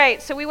Right,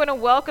 so we want to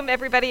welcome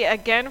everybody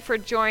again for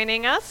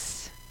joining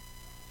us.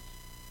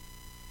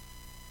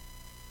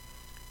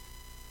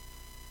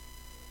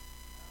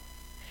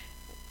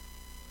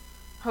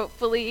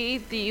 Hopefully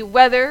the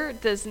weather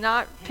does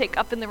not pick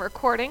up in the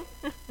recording.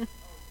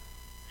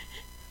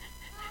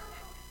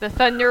 The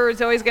thunder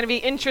is always going to be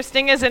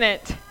interesting, isn't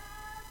it?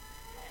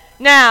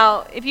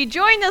 Now, if you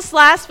joined us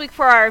last week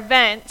for our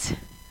event,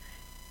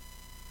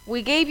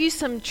 we gave you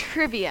some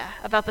trivia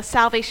about the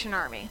Salvation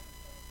Army.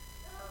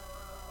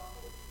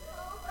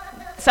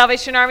 The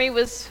Salvation Army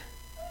was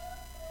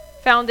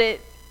founded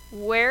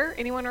where?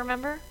 Anyone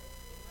remember?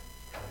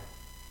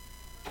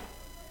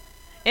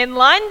 In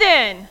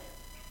London.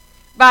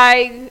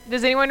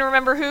 Does anyone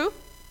remember who?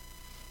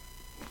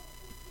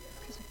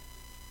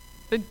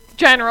 The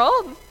general.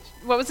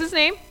 What was his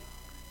name?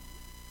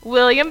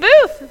 William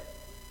Booth.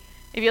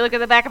 If you look at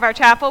the back of our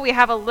chapel, we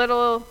have a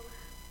little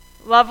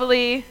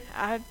lovely,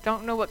 I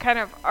don't know what kind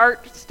of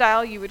art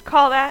style you would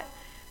call that.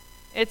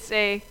 It's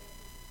a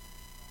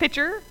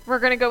picture, we're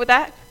going to go with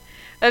that,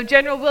 of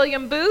General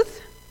William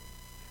Booth,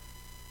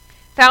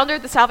 founder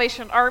of the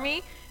Salvation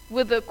Army,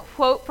 with a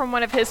quote from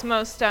one of his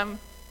most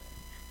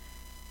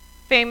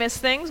famous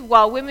things: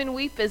 "While women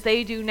weep as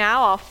they do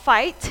now, I'll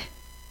fight.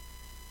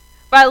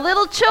 While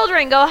little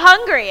children go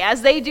hungry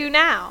as they do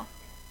now,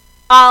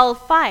 I'll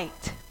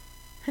fight.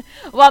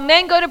 While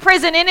men go to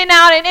prison in and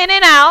out and in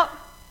and out,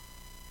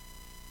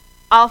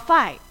 I'll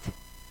fight.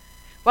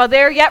 While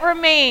there yet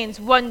remains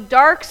one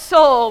dark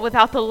soul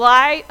without the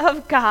light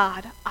of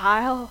God,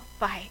 I'll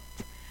fight.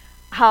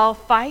 I'll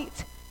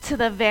fight to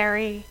the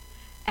very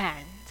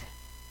end."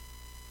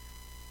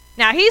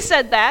 Now, he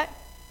said that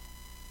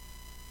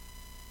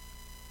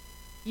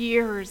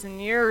years and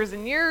years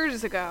and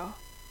years ago.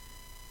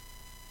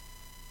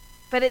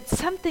 But it's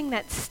something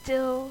that's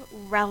still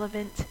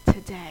relevant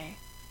today.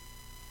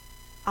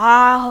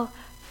 I'll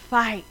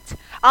fight.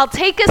 I'll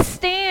take a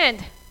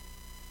stand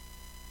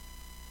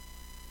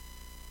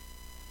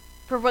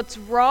for what's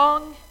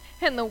wrong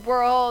in the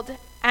world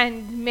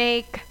and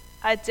make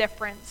a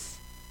difference.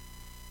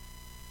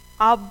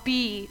 I'll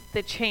be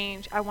the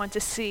change I want to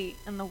see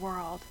in the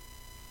world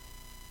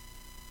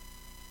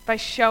by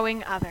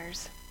showing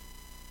others.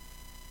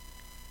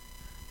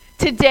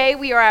 Today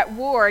we are at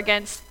war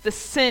against the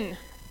sin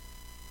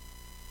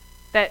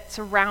that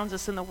surrounds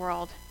us in the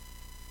world.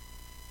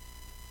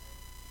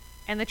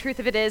 And the truth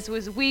of it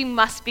is we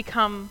must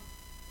become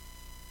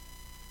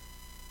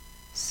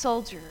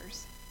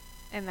soldiers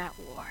in that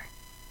war.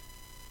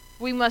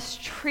 We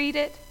must treat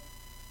it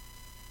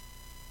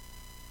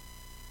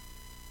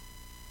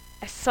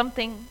as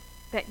something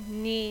that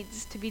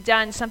needs to be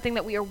done, something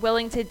that we are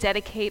willing to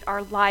dedicate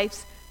our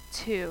lives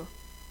to.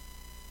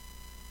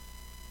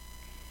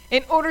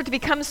 In order to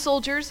become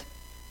soldiers,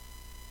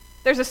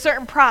 there's a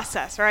certain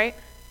process, right?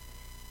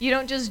 You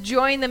don't just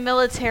join the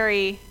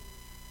military,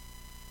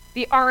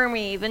 the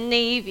army, the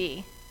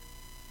navy.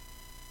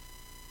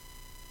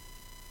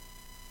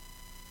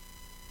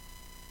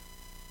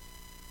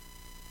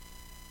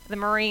 The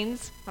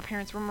Marines. My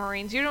parents were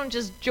Marines. You don't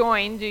just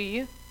join, do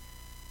you?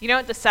 You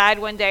don't decide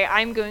one day,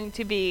 I'm going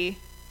to be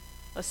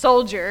a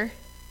soldier,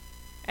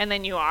 and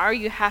then you are.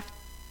 You have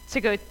to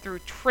go through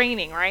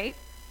training, right?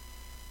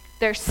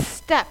 There's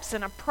steps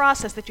and a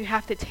process that you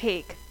have to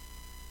take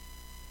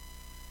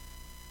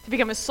to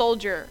become a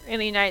soldier in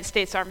the United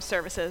States Armed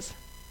Services.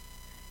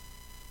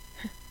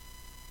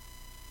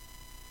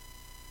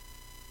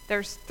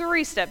 There's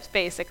 3 steps,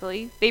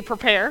 basically. They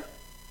prepare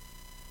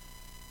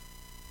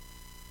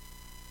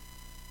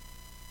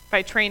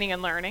by training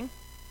and learning.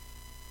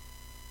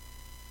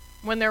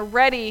 When they're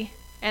ready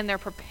and they're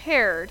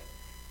prepared,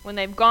 when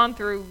they've gone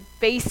through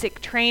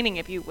basic training,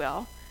 if you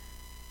will,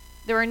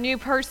 they're a new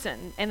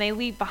person and they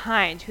leave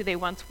behind who they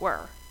once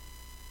were.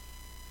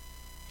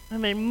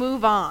 And they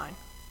move on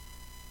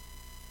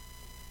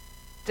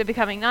to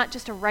becoming not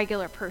just a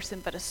regular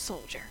person, but a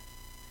soldier.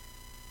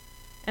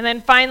 And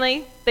then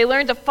finally, they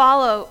learn to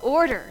follow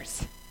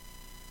orders.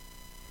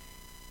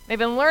 They've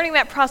been learning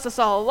that process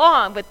all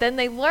along, but then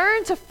they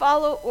learn to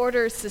follow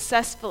orders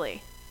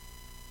successfully,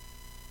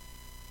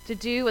 to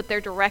do what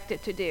they're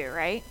directed to do,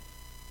 right?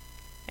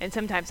 And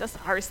sometimes that's the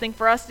hardest thing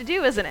for us to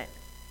do, isn't it?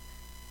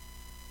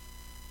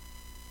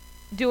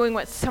 Doing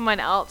what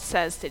someone else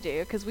says to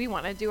do, because we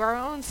want to do our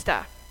own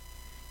stuff.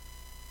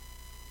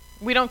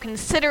 We don't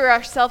consider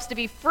ourselves to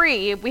be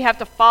free if we have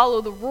to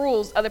follow the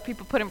rules other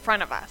people put in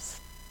front of us.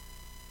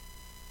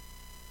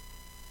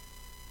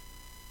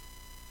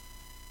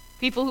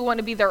 People who want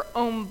to be their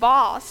own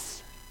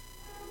boss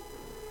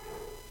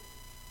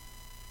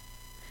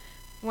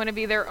want to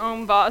be their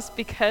own boss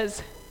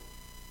because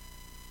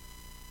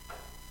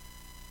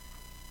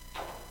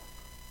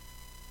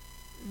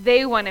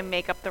they want to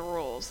make up the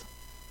rules.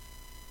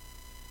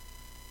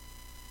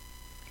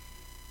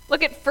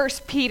 Look at 1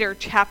 Peter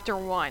chapter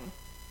 1.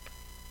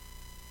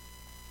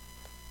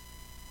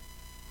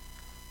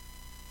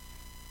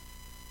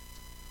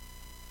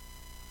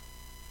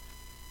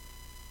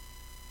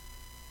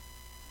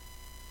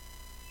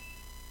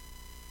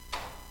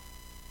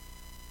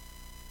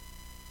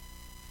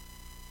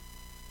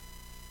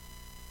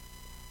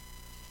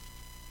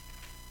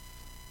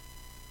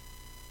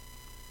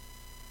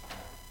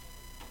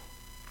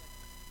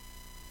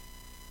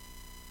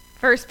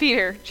 1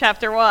 Peter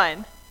chapter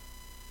 1.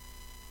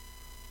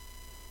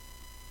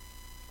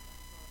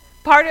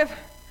 Part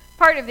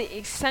of the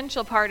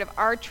essential part of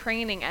our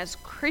training as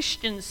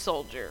Christian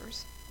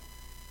soldiers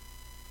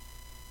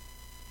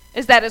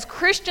is that as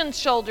Christian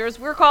soldiers,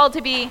 we're called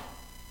to be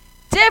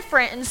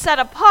different and set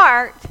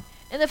apart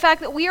in the fact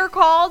that we are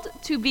called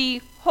to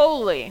be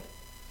holy.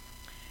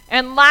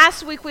 And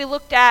last week we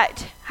looked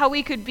at how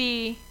we could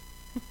be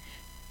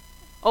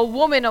a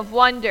woman of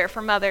wonder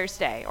for Mother's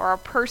Day, or a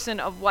person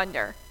of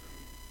wonder.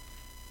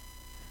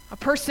 A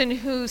person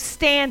who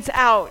stands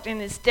out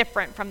and is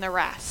different from the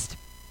rest.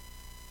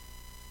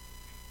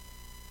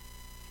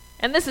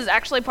 And this is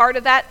actually part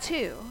of that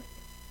too.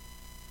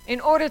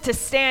 In order to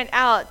stand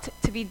out,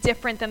 to be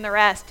different than the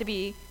rest, to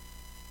be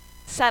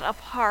set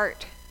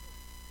apart,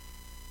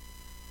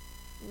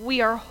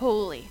 we are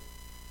holy.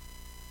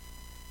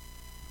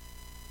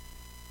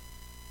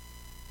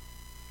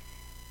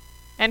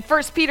 And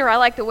 1 Peter, I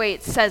like the way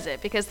it says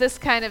it, because this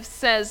kind of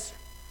says,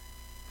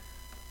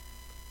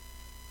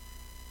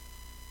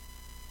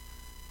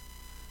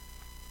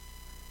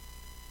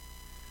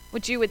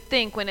 what you would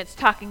think when it's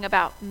talking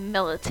about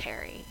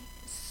military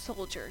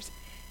soldiers.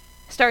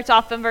 Starts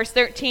off in verse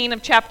 13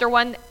 of chapter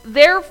 1.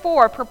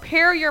 Therefore,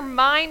 prepare your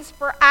minds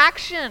for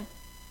action.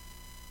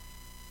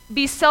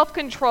 Be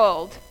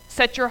self-controlled.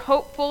 Set your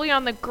hope fully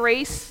on the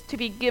grace to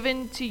be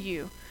given to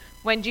you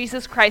when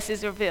Jesus Christ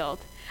is revealed.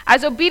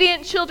 As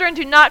obedient children,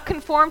 do not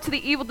conform to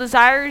the evil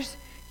desires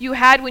you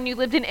had when you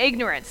lived in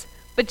ignorance.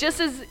 But just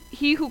as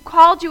he who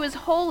called you is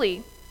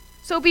holy,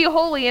 so be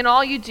holy in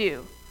all you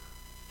do.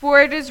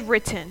 For it is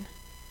written,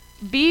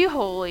 be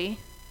holy,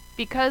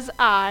 because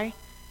I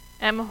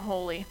am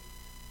holy.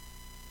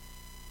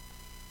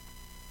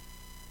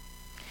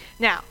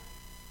 Now,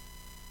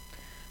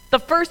 the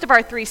first of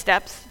our 3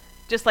 steps,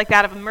 just like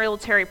that of a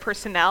military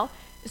personnel,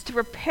 is to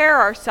prepare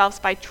ourselves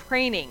by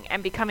training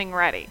and becoming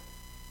ready.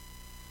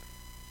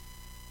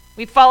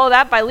 We follow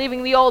that by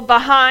leaving the old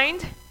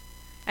behind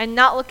and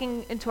not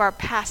looking into our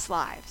past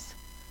lives.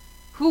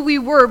 Who we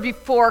were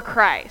before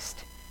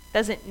Christ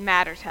doesn't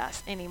matter to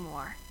us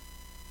anymore.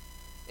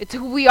 It's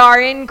who we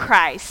are in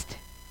Christ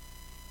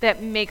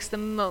that makes the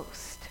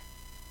most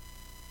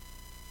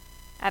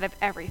out of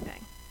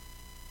everything.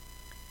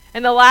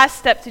 And the last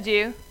step to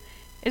do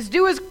is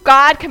do as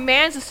God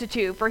commands us to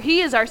do, for he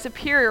is our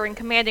superior and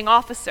commanding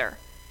officer,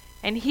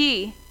 and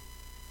he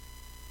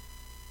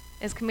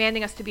is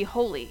commanding us to be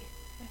holy.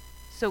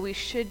 So we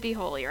should be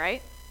holy,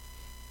 right?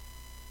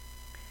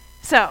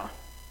 So,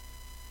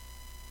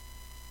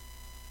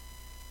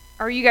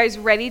 are you guys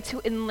ready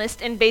to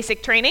enlist in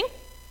basic training?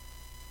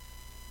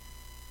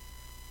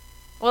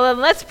 Well,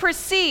 then let's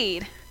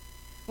proceed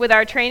with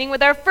our training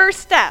with our first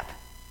step,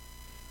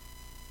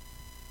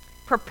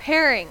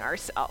 preparing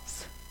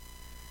ourselves.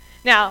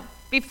 Now,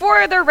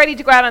 before they're ready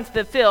to go out onto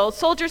the field,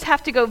 soldiers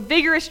have to go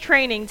vigorous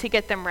training to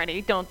get them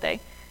ready, don't they?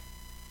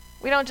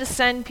 We don't just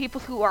send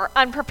people who are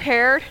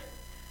unprepared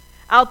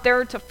out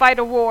there to fight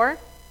a war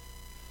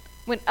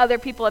when other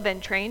people have been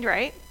trained,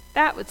 right?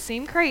 That would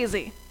seem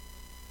crazy.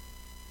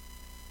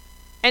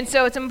 And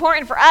so it's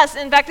important for us,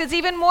 in fact, it's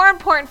even more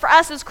important for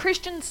us as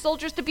Christian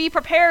soldiers to be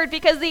prepared,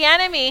 because the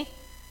enemy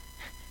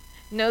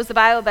knows the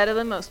Bible better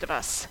than most of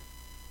us.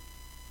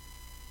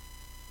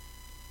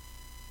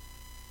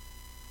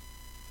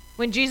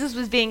 When Jesus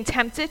was being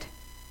tempted,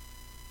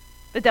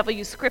 the devil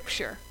used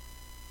scripture.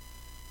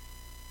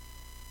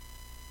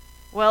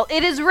 Well,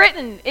 it is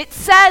written. It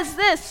says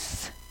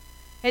this.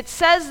 It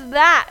says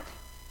that.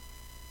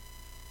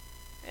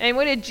 And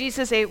what did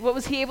Jesus say? What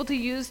was he able to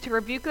use to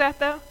rebuke that,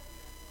 though?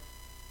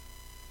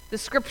 The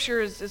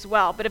scriptures as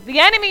well. But if the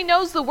enemy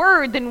knows the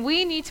word, then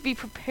we need to be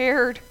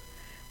prepared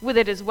with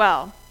it as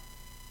well.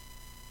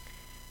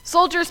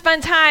 Soldiers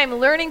spend time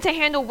learning to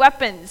handle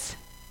weapons.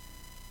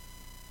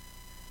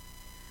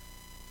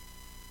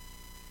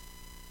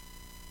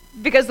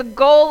 Because the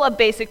goal of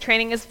basic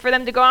training is for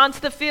them to go onto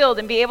the field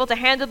and be able to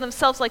handle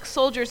themselves like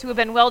soldiers who have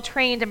been well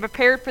trained and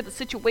prepared for the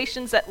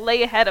situations that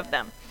lay ahead of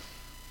them.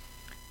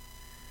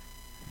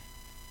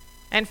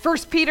 And 1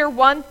 Peter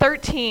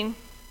 1:13,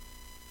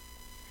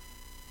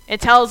 it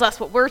tells us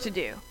what we're to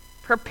do.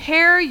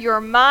 Prepare your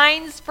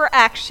minds for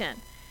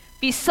action.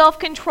 Be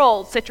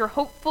self-controlled. Set your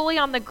hope fully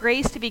on the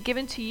grace to be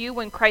given to you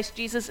when Christ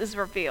Jesus is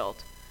revealed.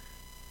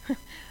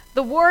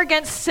 The war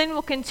against sin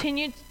will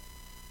continue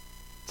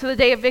to the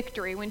day of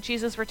victory when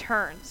Jesus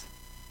returns.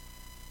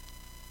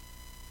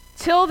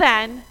 Till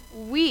then,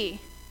 we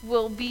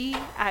will be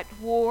at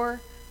war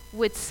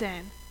with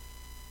sin.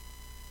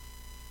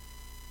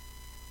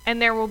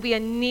 And there will be a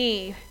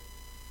need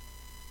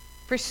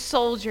for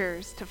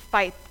soldiers to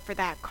fight for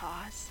that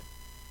cause,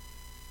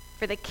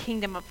 for the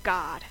kingdom of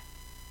God.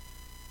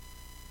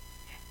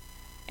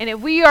 And if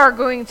we are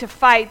going to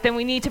fight, then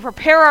we need to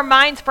prepare our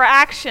minds for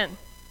action.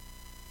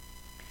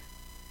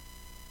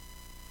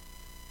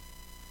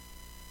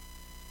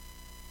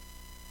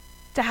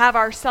 To have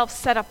ourselves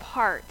set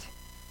apart.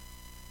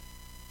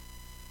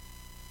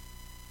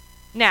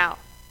 Now,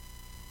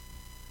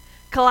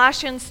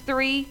 Colossians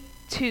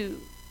 3:2.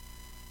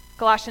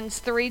 Colossians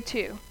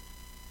 3:2.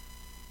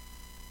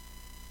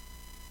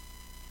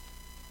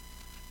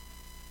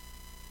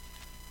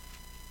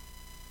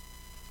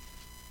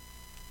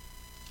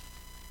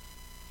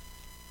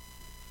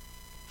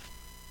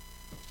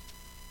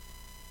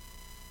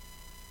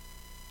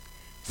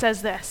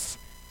 says this: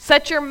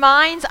 set your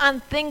minds on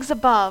things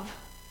above,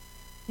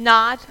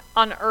 not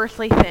on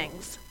earthly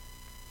things.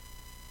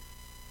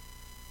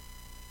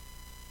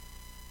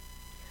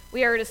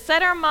 We are to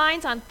set our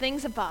minds on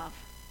things above,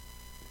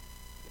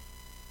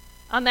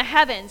 on the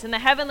heavens and the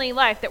heavenly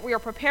life, that we are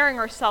preparing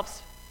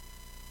ourselves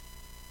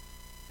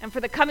and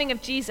for the coming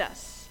of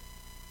Jesus.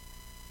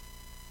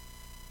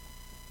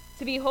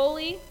 To be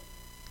holy,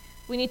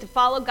 we need to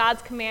follow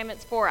God's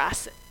commandments for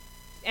us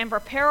and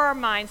prepare our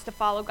minds to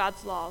follow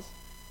God's laws.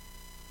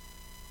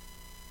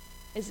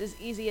 It's as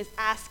easy as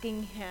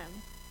asking Him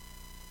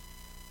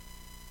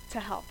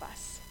to help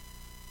us.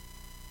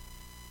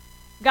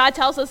 God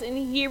tells us in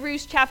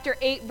Hebrews chapter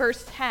 8,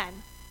 verse 10.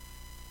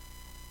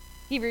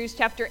 Hebrews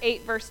chapter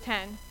 8, verse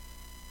 10.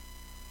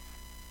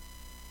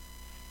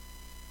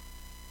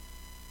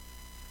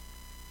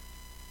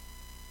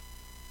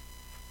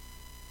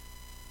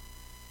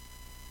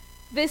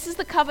 This is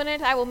the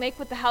covenant I will make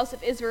with the house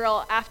of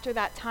Israel after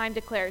that time,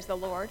 declares the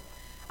Lord.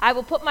 I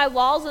will put my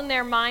laws in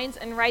their minds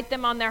and write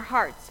them on their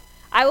hearts.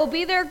 I will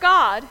be their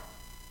God,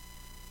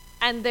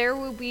 and there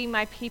will be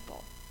my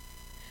people.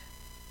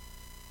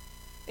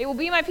 They will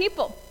be my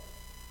people.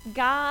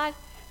 God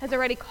has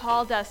already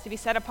called us to be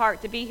set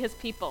apart, to be His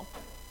people.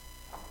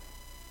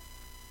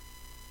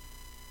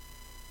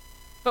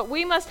 But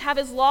we must have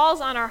His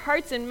laws on our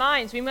hearts and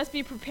minds. We must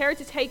be prepared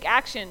to take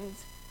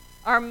actions.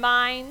 Our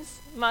minds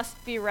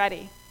must be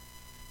ready.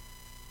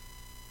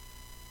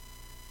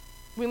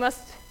 We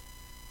must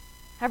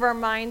have our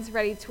minds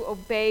ready to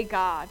obey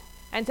God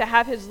and to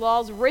have His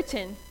laws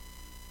written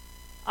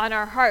on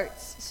our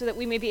hearts so that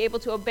we may be able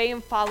to obey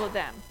and follow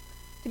them.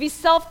 To be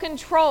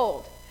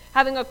self-controlled,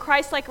 having a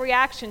Christ-like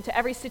reaction to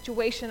every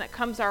situation that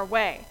comes our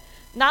way,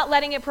 not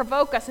letting it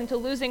provoke us into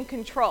losing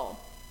control.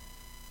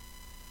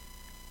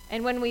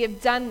 And when we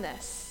have done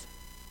this,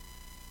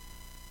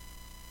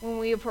 when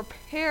we have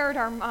prepared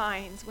our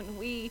minds, when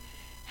we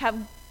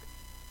have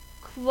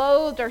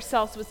clothed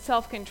ourselves with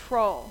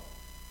self-control,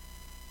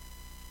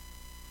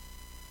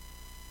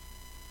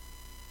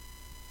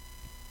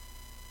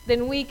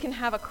 then we can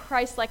have a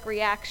Christ-like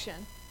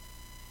reaction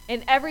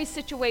in every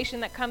situation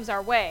that comes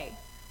our way.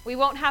 We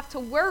won't have to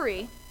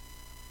worry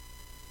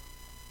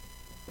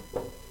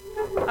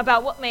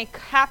about what may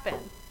happen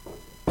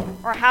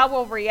or how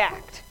we'll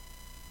react.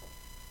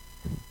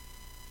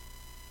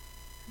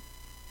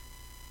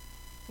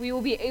 We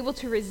will be able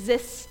to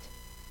resist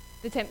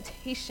the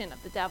temptation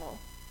of the devil,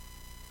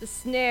 the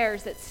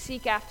snares that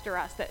seek after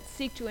us, that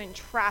seek to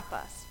entrap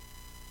us,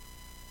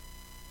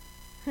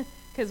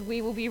 because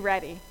we will be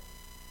ready.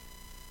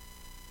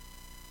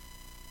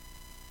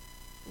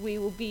 We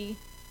will be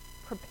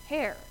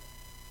prepared,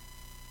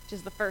 which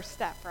is the first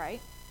step, right?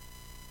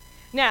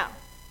 Now,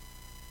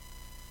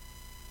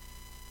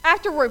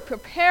 after we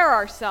prepare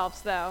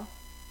ourselves, though,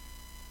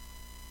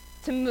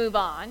 to move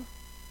on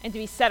and to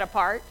be set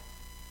apart,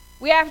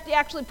 we have to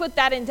actually put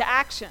that into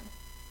action.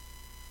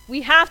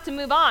 We have to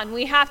move on.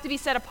 We have to be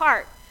set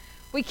apart.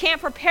 We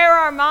can't prepare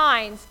our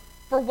minds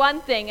for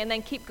one thing and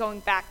then keep going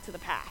back to the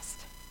past.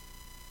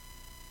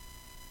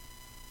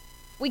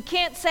 We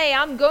can't say,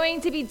 I'm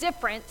going to be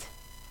different,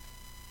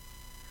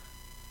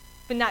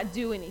 but not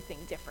do anything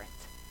different.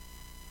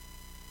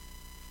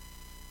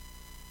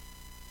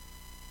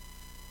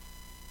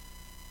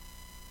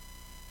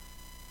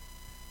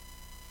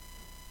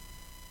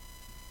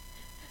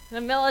 The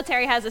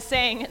military has a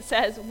saying. It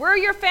says, we're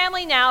your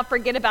family now,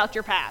 forget about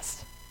your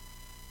past.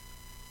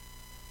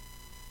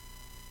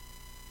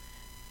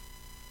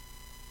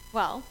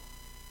 Well,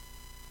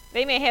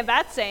 they may have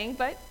that saying,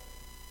 but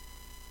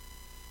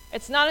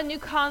it's not a new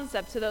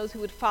concept to those who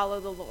would follow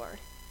the Lord.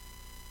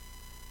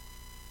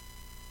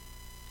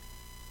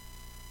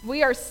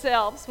 We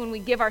ourselves, when we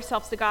give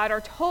ourselves to God, are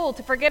told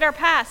to forget our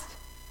past.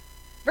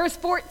 Verse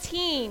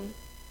 14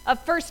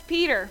 of 1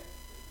 Peter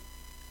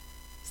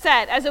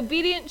said, as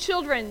obedient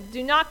children,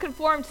 do not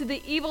conform to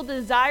the evil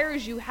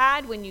desires you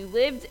had when you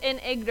lived in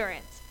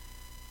ignorance.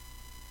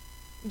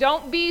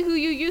 Don't be who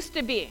you used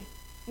to be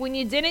when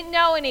you didn't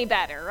know any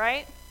better,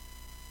 right?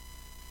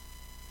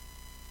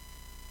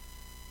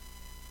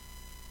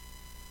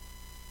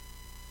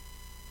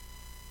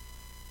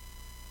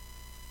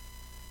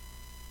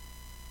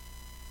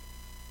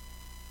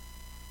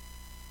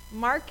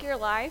 Mark your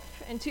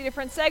life in two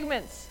different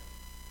segments,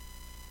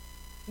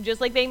 just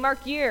like they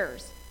mark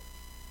years.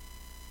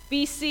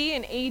 BC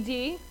and AD.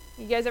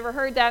 You guys ever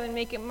heard that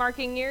in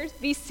marking years?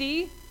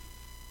 BC,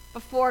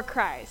 before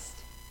Christ.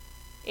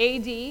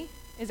 AD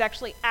is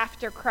actually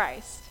after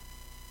Christ.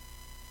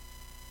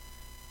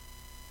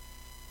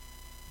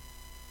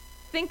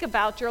 Think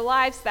about your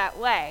lives that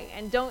way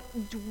and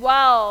don't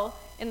dwell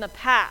in the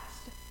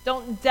past.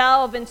 Don't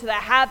delve into the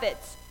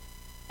habits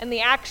and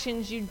the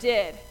actions you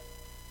did.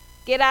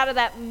 Get out of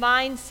that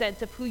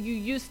mindset of who you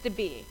used to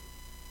be.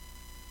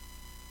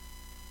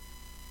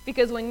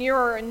 Because when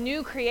you're a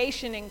new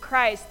creation in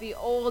Christ, the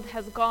old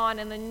has gone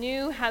and the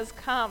new has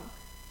come,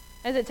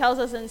 as it tells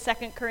us in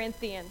 2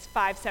 Corinthians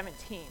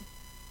 5:17.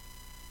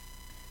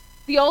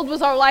 The old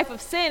was our life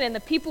of sin and the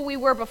people we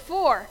were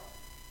before.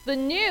 The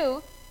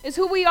new is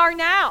who we are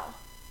now.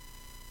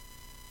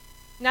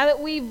 Now that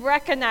we've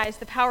recognized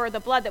the power of the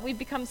blood, that we've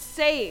become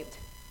saved.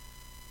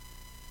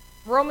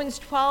 Romans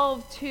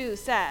 12:2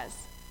 says,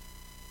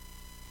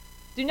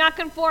 "Do not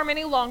conform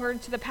any longer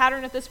to the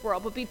pattern of this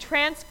world, but be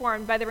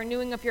transformed by the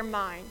renewing of your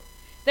mind.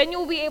 Then you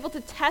will be able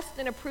to test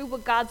and approve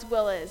what God's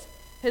will is,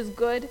 his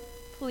good,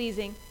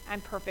 pleasing,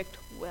 and perfect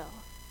will."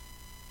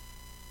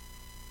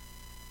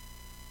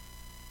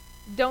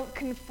 Don't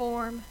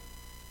conform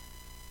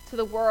to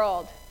the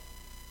world.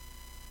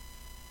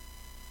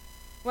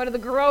 One of the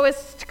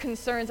grossest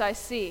concerns I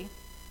see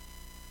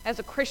as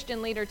a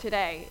Christian leader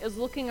today is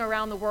looking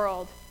around the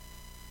world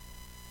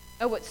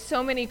at what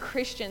so many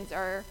Christians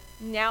are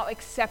now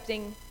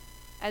accepting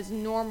as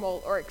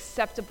normal or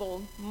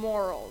acceptable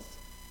morals,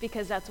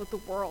 because that's what the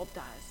world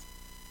does.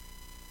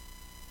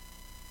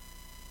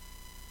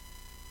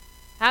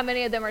 How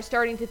many of them are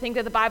starting to think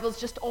that the Bible is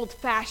just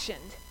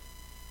old-fashioned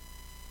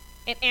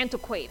and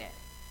antiquated,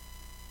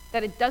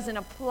 that it doesn't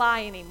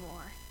apply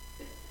anymore?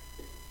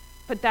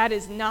 But that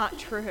is not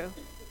true.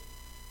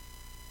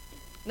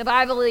 The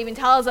Bible even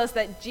tells us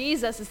that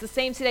Jesus is the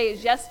same today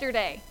as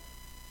yesterday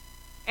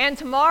and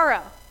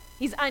tomorrow.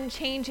 He's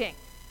unchanging.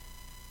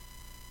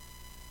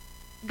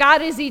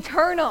 God is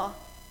eternal.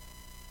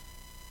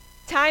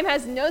 Time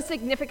has no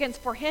significance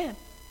for him.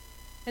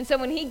 And so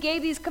when he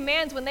gave these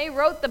commands, when they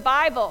wrote the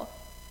Bible,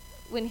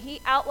 when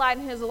he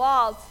outlined his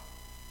laws,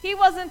 he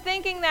wasn't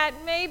thinking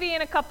that maybe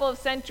in a couple of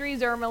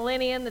centuries or a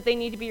millennium that they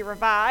need to be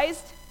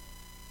revised.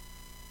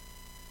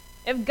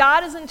 If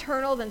God is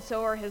eternal, then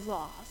so are his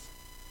laws.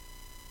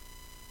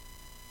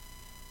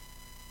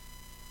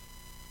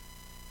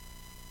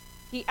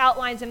 He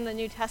outlines in the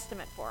New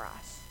Testament for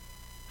us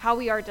how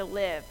we are to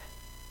live,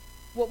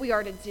 what we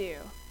are to do.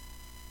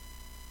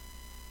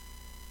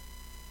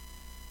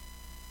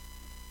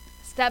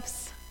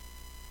 Steps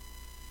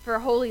for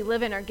holy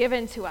living are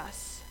given to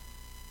us,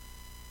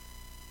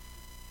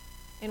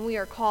 and we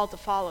are called to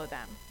follow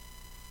them.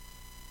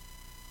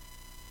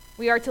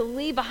 We are to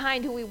leave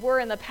behind who we were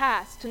in the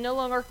past, to no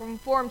longer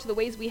conform to the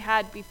ways we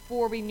had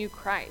before we knew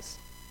Christ,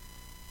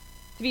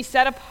 to be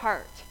set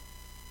apart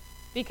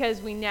because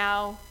we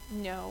now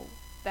know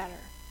better.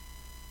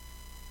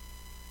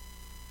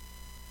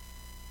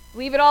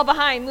 Leave it all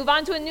behind. Move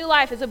on to a new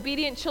life as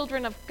obedient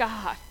children of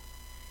God.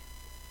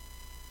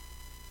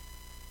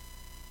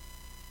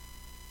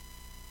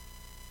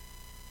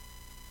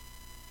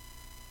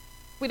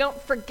 We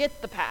don't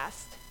forget the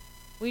past.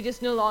 We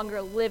just no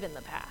longer live in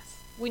the past.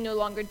 We no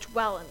longer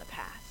dwell in the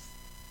past.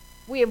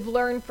 We have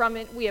learned from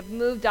it, we have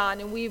moved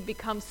on, and we have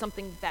become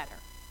something better.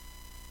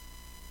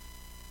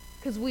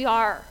 Because we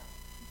are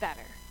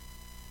better.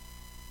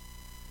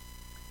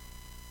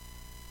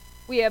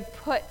 We have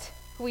put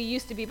who we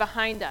used to be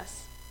behind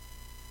us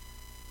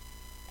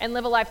and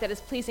live a life that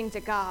is pleasing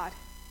to God.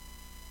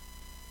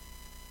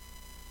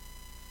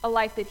 A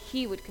life that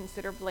he would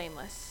consider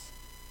blameless.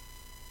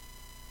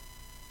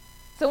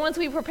 So once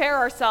we prepare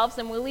ourselves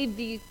and we leave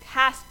the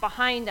past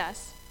behind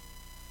us,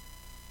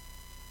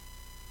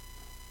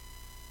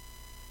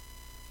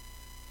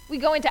 we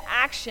go into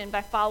action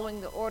by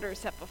following the orders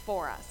set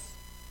before us.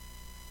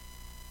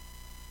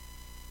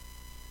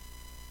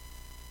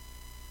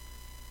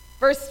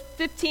 Verse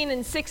 15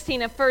 and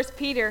 16 of 1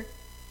 Peter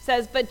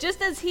says, "But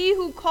just as he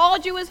who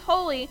called you is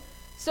holy,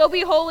 so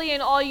be holy in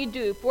all you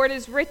do. For it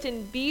is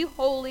written, 'Be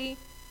holy,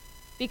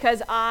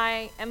 because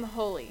I am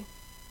holy.'"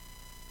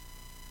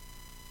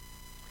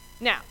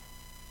 Now,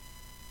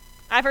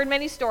 I've heard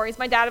many stories.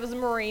 My dad was a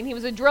Marine. He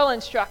was a drill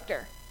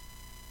instructor.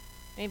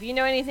 And if you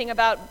know anything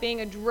about being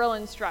a drill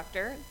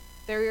instructor,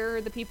 they're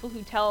the people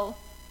who tell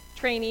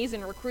trainees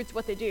and recruits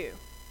what to do.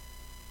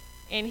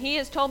 And he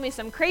has told me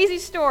some crazy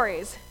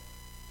stories,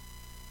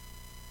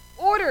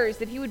 orders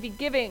that he would be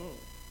giving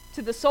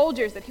to the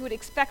soldiers that he would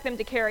expect them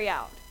to carry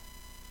out.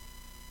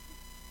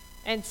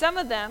 And some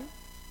of them,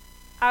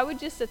 I would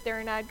just sit there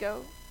and I'd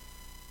go,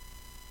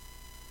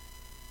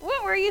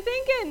 "What were you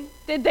thinking?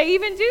 Did they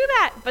even do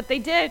that?" But they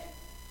did.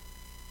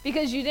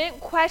 Because you didn't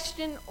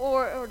question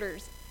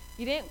orders.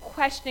 You didn't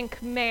question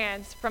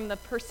commands from the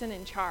person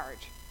in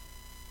charge.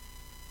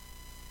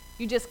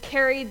 You just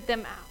carried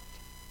them out.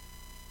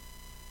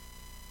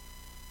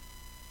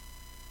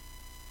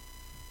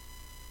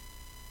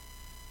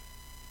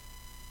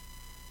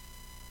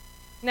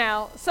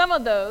 Now, some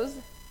of those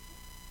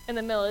in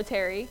the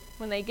military,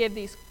 when they give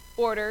these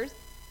orders,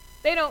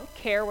 they don't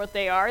care what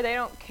they are. They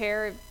don't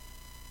care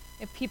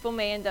if people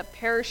may end up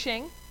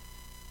perishing,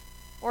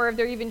 or if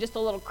they're even just a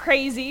little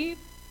crazy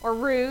or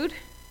rude.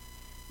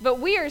 But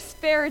we are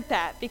spared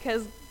that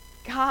because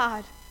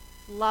God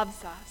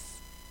loves us.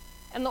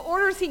 And the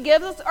orders he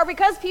gives us are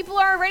because people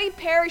are already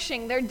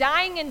perishing. They're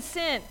dying in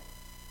sin.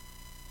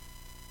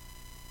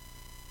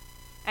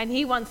 And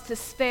he wants to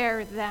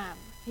spare them.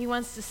 He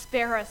wants to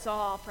spare us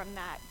all from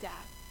that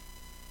death.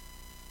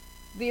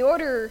 The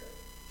orders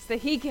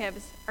that he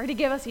gives are to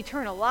give us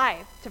eternal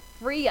life, to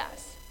free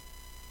us.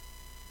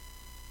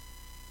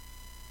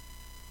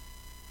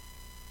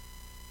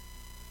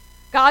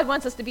 God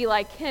wants us to be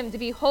like him, to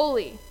be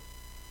holy.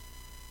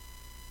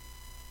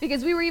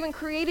 because we were even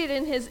created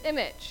in his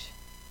image.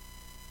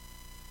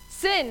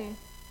 Sin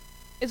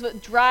is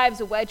what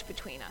drives a wedge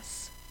between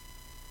us.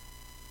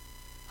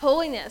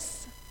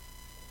 Holiness,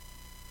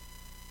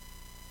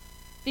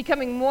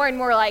 becoming more and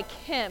more like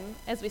him,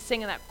 as we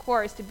sing in that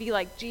chorus, to be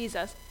like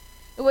Jesus,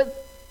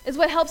 is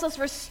what helps us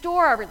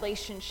restore our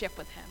relationship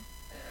with him.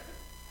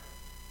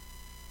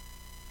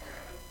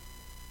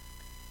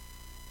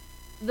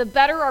 The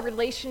better our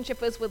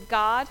relationship is with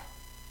God,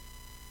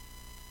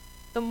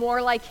 the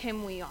more like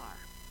him we are.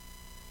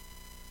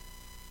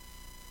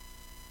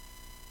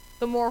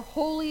 The more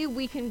holy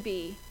we can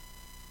be,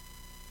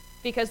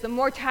 because the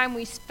more time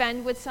we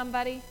spend with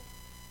somebody,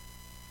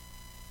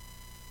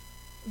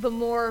 the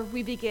more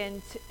we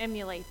begin to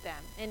emulate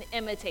them and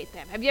imitate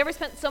them. Have you ever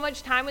spent so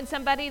much time with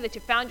somebody that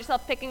you found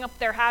yourself picking up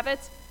their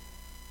habits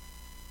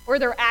or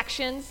their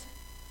actions?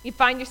 You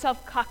find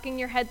yourself cocking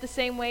your head the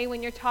same way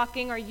when you're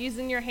talking or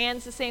using your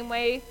hands the same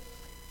way?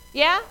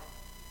 Yeah?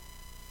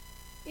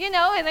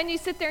 And then you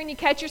sit there and you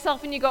catch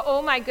yourself and you go,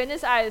 oh my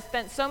goodness, I have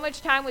spent so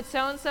much time with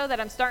so-and-so that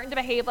I'm starting to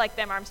behave like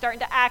them, or I'm starting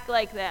to act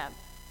like them.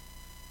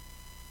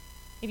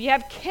 If you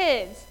have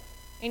kids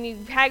and you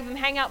have them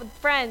hang out with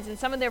friends and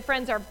some of their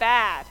friends are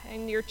bad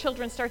and your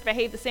children start to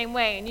behave the same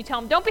way and you tell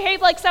them, don't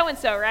behave like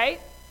so-and-so, right?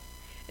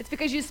 It's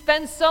because you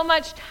spend so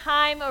much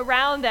time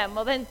around them.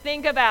 Well, then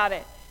think about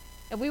it.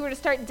 If we were to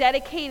start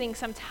dedicating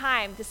some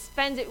time to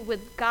spend it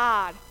with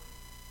God,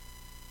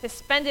 to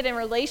spend it in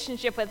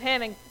relationship with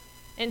him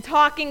and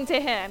talking to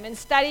him and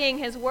studying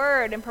his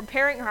word and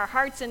preparing our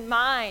hearts and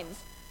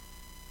minds,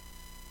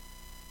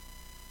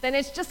 then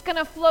it's just going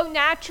to flow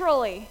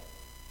naturally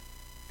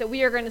that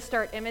we are going to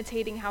start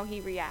imitating how he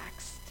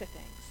reacts to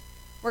things.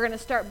 We're going to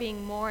start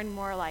being more and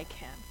more like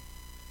him.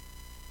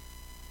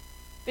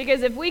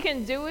 Because if we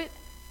can do it,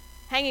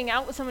 hanging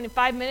out with someone in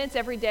 5 minutes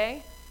every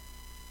day,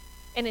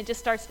 and it just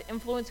starts to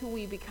influence who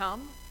we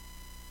become,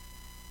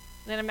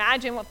 then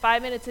imagine what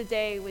 5 minutes a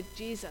day with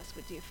Jesus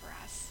would do for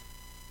us.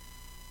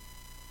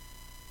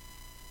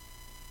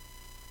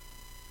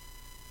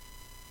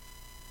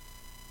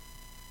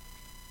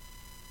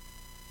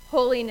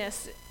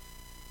 Holiness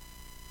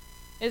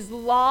is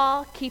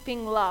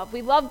law-keeping love.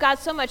 We love God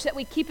so much that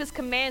we keep his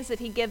commands that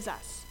he gives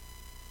us.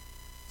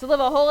 To live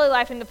a holy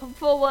life and the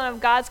full one of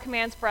God's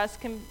commands for us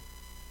can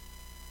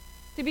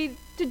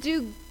to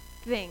do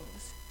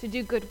things, to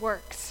do good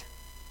works.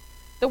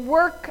 The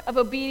work of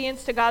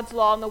obedience to God's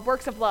law and the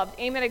works of love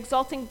aim at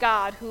exalting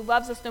God who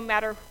loves us no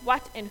matter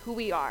what and who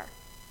we are.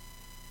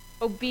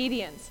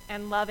 Obedience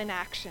and love in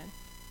action.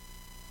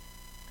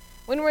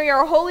 When we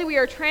are holy, we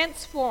are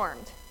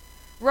transformed.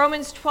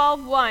 Romans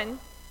 12:1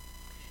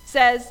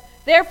 says,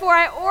 therefore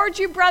I urge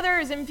you,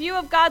 brothers, in view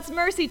of God's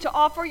mercy, to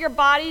offer your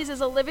bodies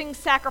as a living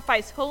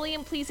sacrifice, holy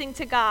and pleasing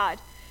to God.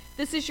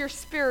 This is your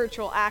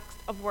spiritual act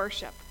of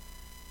worship.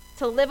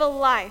 To live a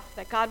life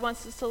that God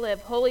wants us to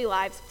live, holy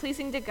lives,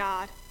 pleasing to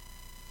God.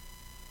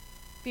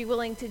 Be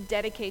willing to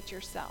dedicate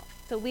yourself,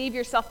 to leave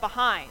yourself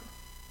behind,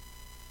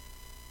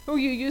 who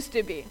you used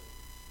to be,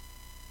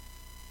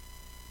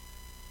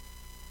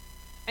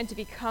 and to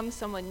become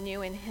someone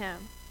new in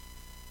him.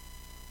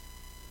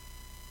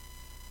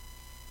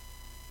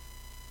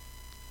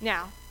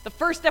 Now, the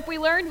first step we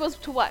learned was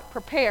to what?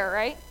 Prepare,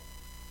 right?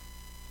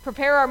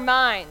 Prepare our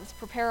minds,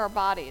 prepare our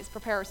bodies,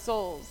 prepare our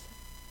souls.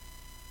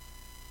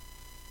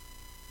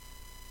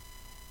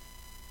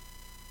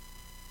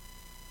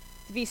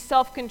 To be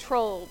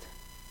self-controlled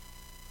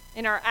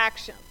in our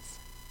actions.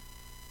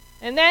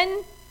 And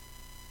then,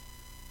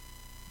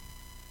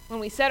 when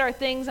we set our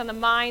things on the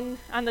mind,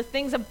 on the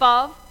things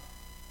above,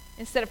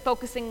 instead of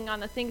focusing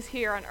on the things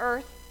here on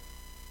earth,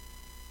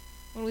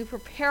 when we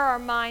prepare our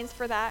minds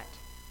for that,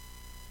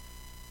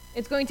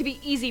 it's going to be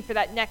easy for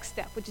that next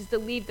step, which is to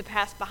leave the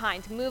past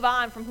behind, to move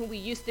on from who we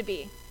used to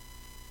be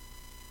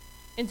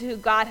into who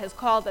God has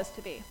called us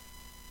to be.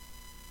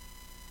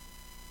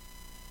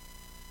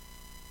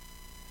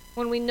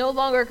 When we no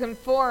longer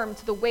conform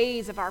to the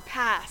ways of our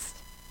past,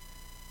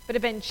 but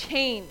have been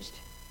changed,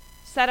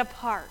 set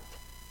apart,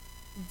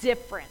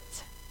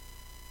 different.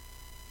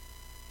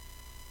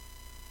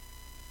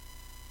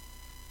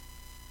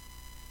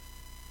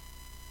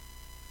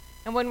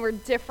 And when we're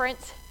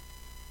different,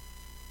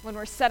 when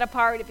we're set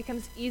apart, it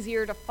becomes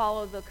easier to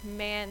follow the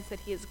commands that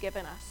he has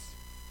given us.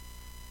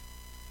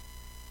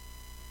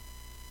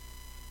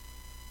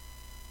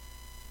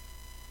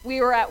 We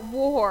are at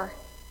war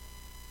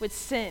with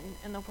sin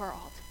in the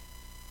world.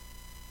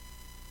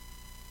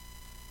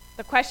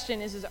 The question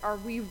is are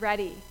we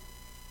ready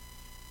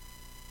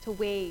to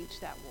wage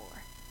that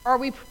war? Are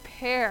we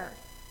prepared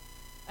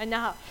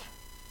enough?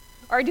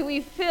 Or do we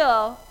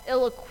feel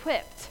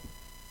ill-equipped?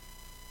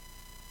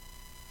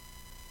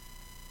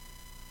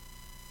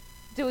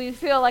 Do we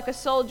feel like a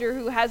soldier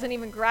who hasn't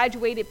even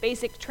graduated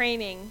basic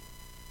training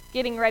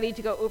getting ready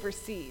to go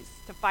overseas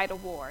to fight a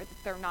war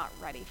that they're not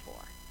ready for?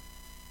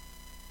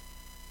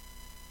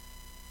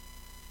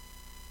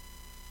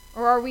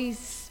 Or are we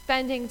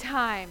spending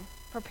time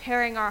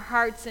preparing our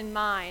hearts and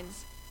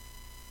minds,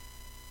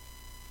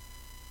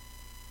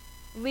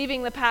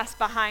 leaving the past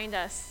behind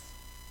us,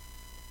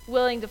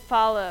 willing to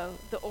follow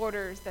the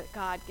orders that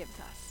God gives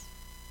us.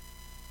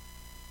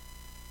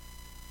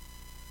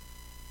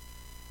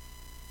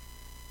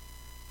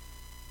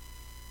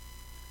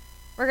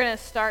 We're going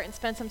to start and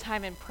spend some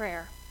time in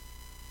prayer.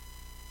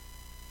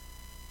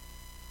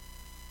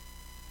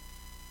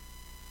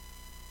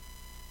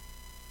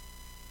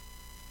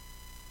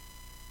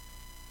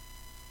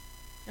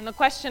 And the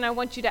question I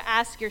want you to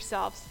ask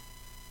yourselves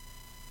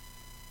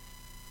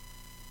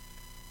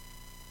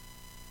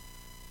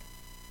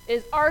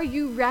is, are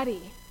you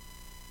ready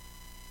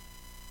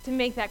to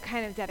make that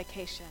kind of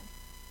dedication?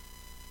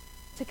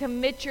 To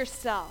commit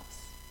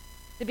yourselves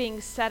to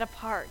being set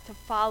apart, to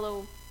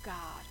follow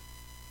God?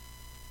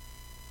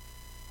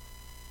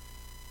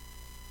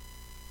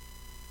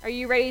 Are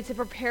you ready to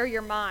prepare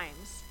your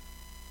minds,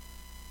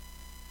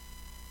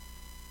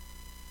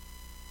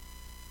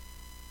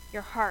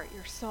 your heart,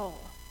 your soul,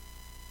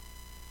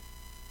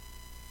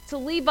 to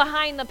leave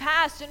behind the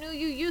past and who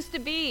you used to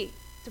be,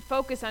 to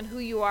focus on who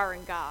you are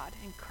in God,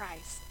 in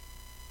Christ,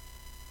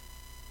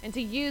 and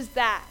to use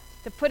that,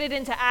 to put it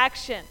into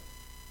action,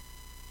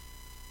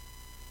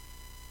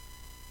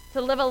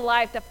 to live a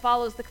life that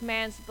follows the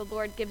commands that the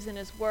Lord gives in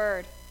His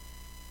Word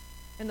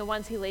and the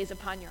ones He lays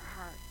upon your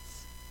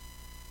hearts?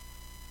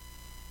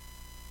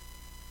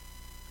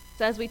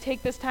 So as we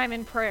take this time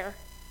in prayer,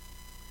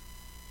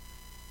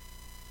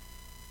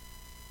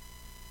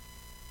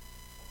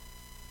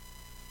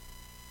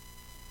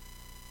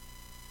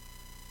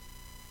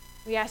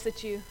 we ask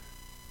that you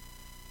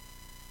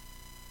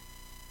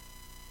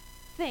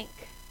think.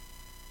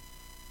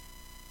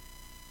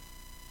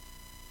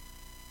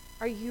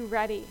 Are you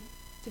ready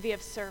to be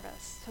of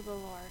service to the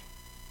Lord?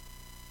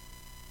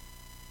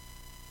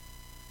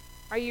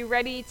 Are you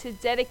ready to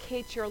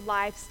dedicate your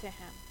lives to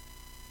Him?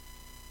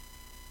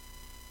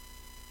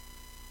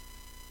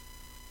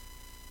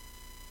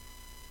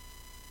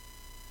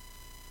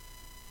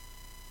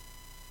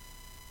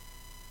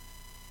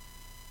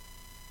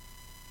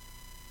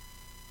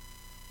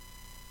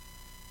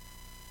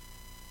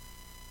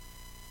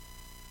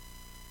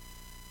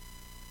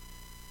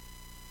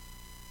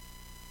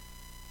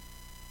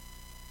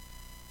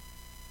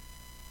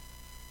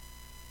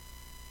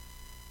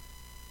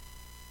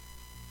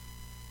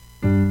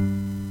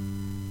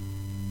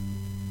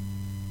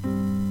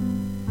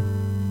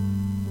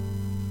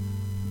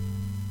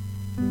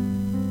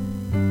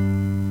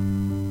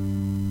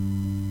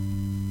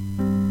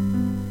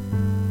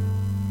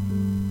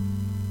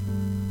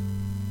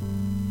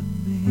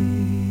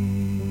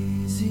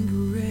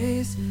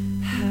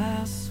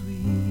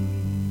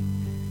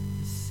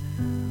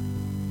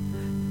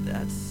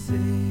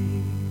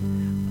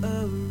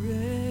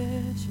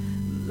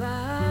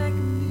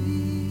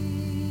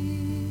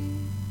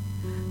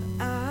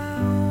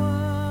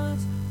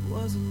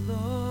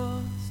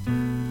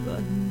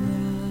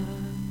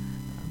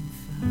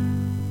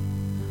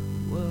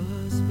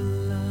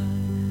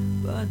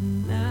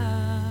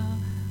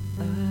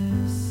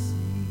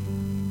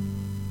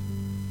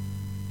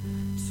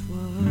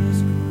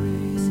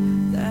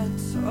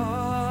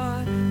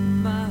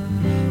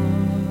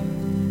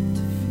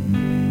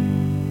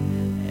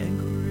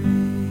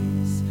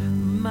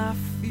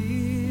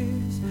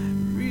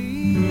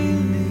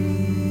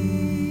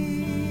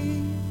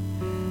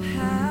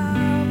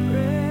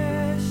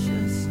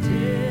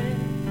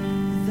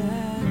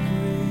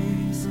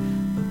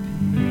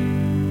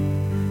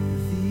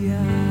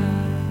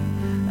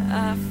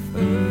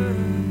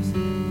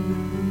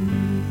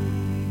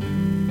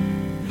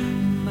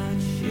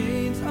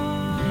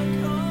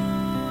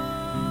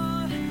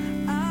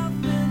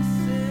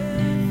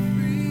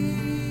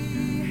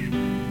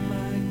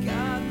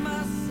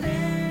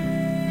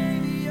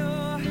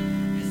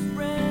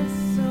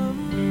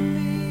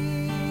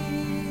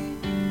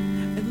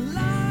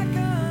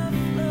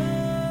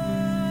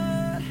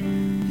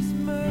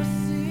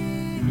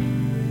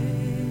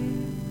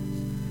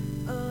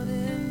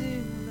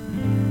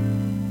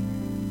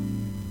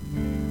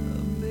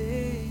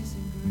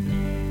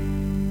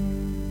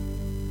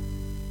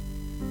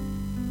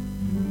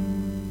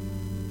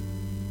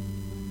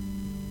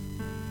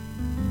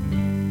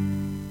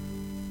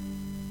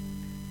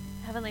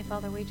 Heavenly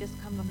Father, we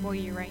just come before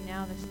you right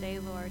now this day,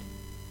 Lord.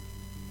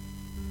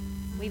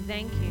 We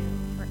thank you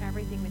for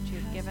everything that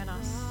you've given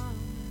us,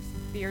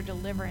 for your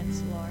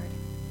deliverance, Lord.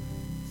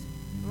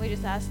 And we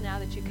just ask now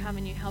that you come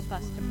and you help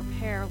us to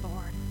prepare,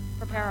 Lord.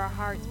 Prepare our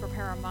hearts,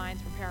 prepare our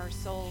minds, prepare our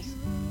souls.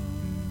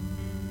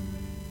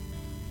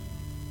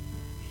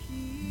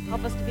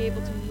 Help us to be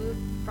able to move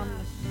from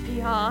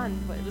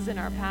beyond what was in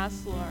our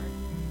past, Lord,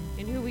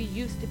 and who we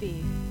used to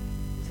be,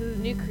 to the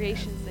new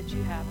creations that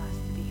you have us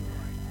to be, Lord.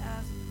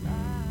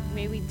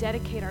 May we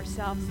dedicate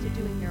ourselves to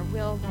doing your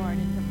will, Lord,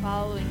 and to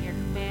following your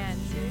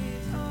commands.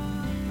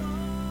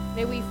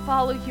 May we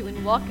follow you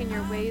and walk in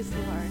your ways,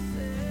 Lord,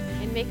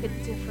 and make a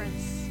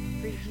difference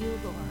for you,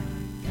 Lord.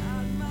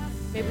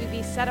 May we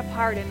be set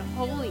apart and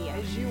holy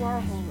as you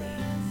are holy.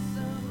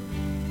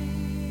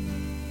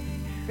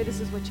 For this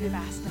is what you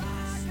have asked of us.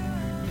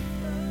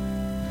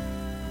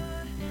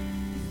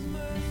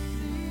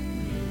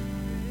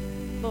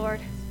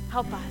 Lord,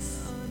 help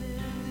us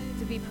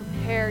to be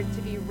prepared,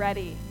 to be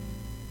ready,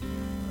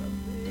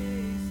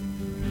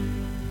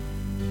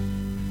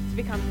 to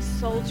become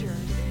soldiers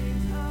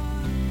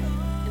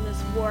in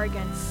this war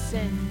against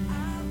sin,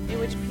 in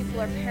which people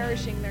are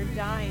perishing, they're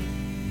dying,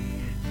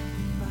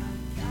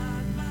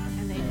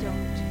 and they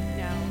don't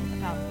know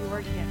about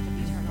your gift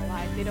of eternal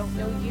life. They don't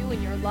know you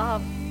and your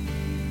love.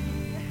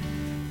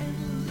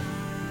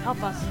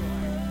 Help us,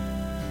 Lord,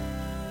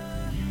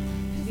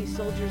 to be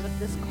soldiers of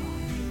this cause.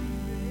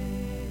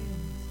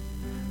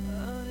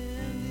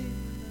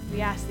 We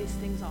ask these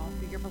things all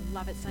through your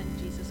beloved Son,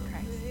 Jesus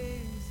Christ.